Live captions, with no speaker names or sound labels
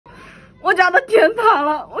我家的天塌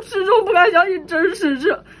了，我始终不敢相信这是事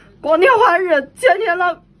实。光天化日，天天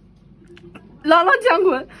朗朗乾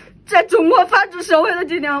坤，在中国法治社会的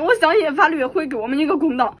今天，我相信法律会给我们一个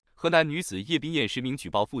公道。河南女子叶冰燕实名举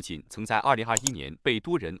报父亲曾在2021年被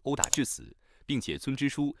多人殴打致死，并且村支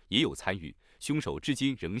书也有参与，凶手至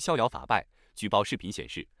今仍逍遥法外。举报视频显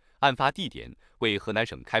示，案发地点为河南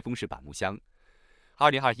省开封市板木乡。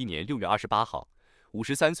2021年6月28号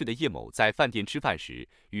，53岁的叶某在饭店吃饭时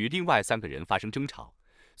与另外3个人发生争吵，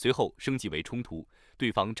随后升级为冲突，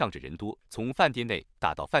对方仗着人多，从饭店内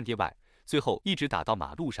打到饭店外，最后一直打到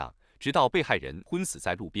马路上，直到被害人昏死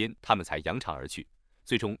在路边，他们才扬长而去。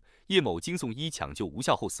最终，叶某经送医抢救无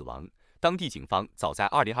效后死亡。当地警方早在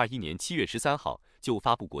2021年7月13号就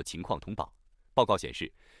发布过情况通报。报告显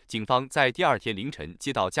示，警方在第2天凌晨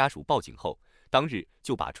接到家属报警后，当日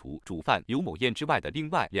就把除主犯刘某燕之外的另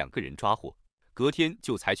外2个人抓获，隔天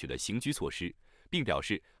就采取了刑拘措施，并表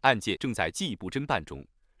示案件正在进一步侦办中。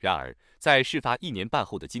然而，在事发1年半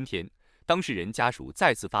后的今天，当事人家属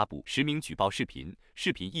再次发布实名举报视频，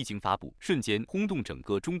视频一经发布，瞬间轰动整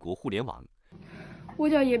个中国互联网。我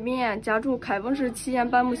叫叶冰燕，家住开封市祁县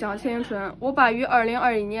板木乡前营村。我爸于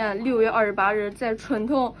2021年6月28日在春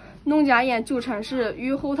头农家堰纠缠时，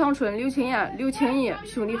与后塘村刘青燕、刘青义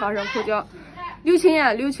兄弟发生口角。刘青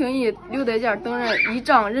燕、刘青义、刘德建等人依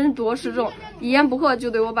仗人多势众，一言不合就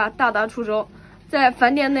对我爸大打出手。在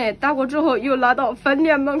饭店内打过之后，又拉到饭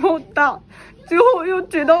店门口打，最后又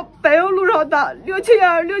追到柏油路上打。刘青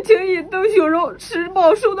燕、刘青义等凶手施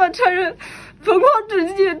暴手段残忍，疯狂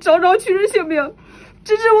至极，招招取人性命。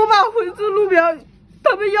直至我爸昏死路边，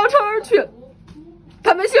他们扬长而去。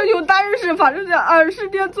他们行凶打人时发生在20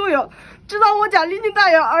点左右，直到我家临近大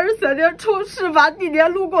约23点从事发地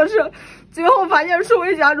点路过时，最后发现属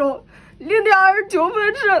为家中。0点29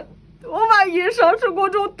分时，我爸因伤势过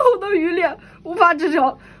重，头疼欲裂，无法支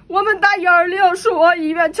撑，我们打120送往医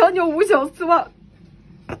院抢救无效死亡。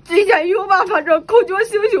最先与我爸发生口角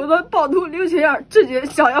行凶的暴徒刘青燕至今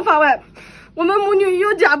逍遥法外。我们母女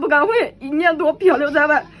有家不敢回，1年多漂流在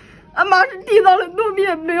外。俺妈是地道的农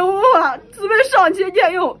民，没有文化，资本尚且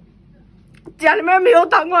兼用，家里面没有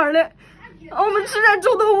当官的，我们实在走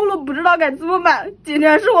投无路，不知道该怎么办。今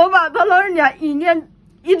天是我爸他老人家1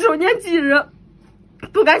周年忌日，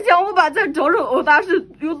不敢想我爸在遭受殴打时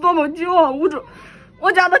有多么绝望无助。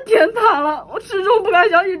我家的天塌了，我始终不敢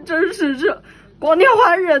相信这是事实。光天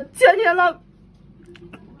化日，天天朗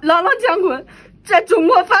乾坤，在中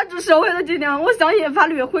国法治社会的今天，我相信法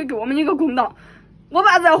律会给我们一个公道。我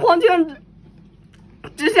爸在黄泉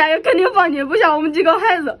之下也肯定放心不下我们几个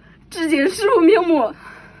孩子，至今实不瞑目。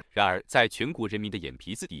然而，在全国人民的眼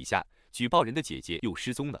皮子底下，举报人的姐姐又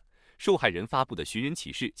失踪了。受害人发布的寻人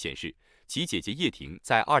启事显示，其姐姐叶婷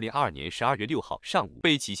在2022年12月6号上午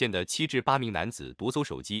被祁县的7至8名男子夺走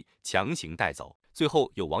手机，强行带走。最后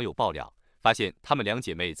有网友爆料，发现她们2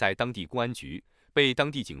姐妹在当地公安局被当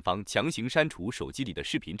地警方强行删除手机里的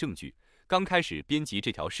视频证据。刚开始编辑这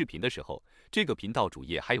条视频的时候，这个频道主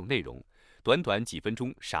页还有内容，短短几分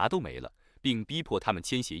钟啥都没了，并逼迫他们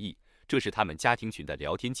签协议。这是他们家庭群的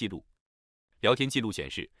聊天记录。聊天记录显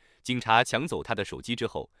示，警察抢走他的手机之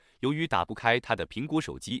后，由于打不开他的苹果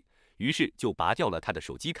手机，于是就拔掉了他的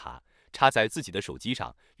手机卡，插在自己的手机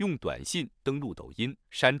上，用短信登录抖音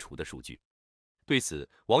删除的数据。对此，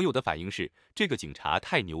网友的反应是：这个警察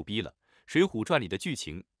太牛逼了，《水浒传》里的剧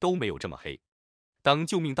情都没有这么黑。当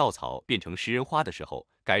救命稻草变成食人花的时候，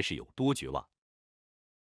该是有多绝望？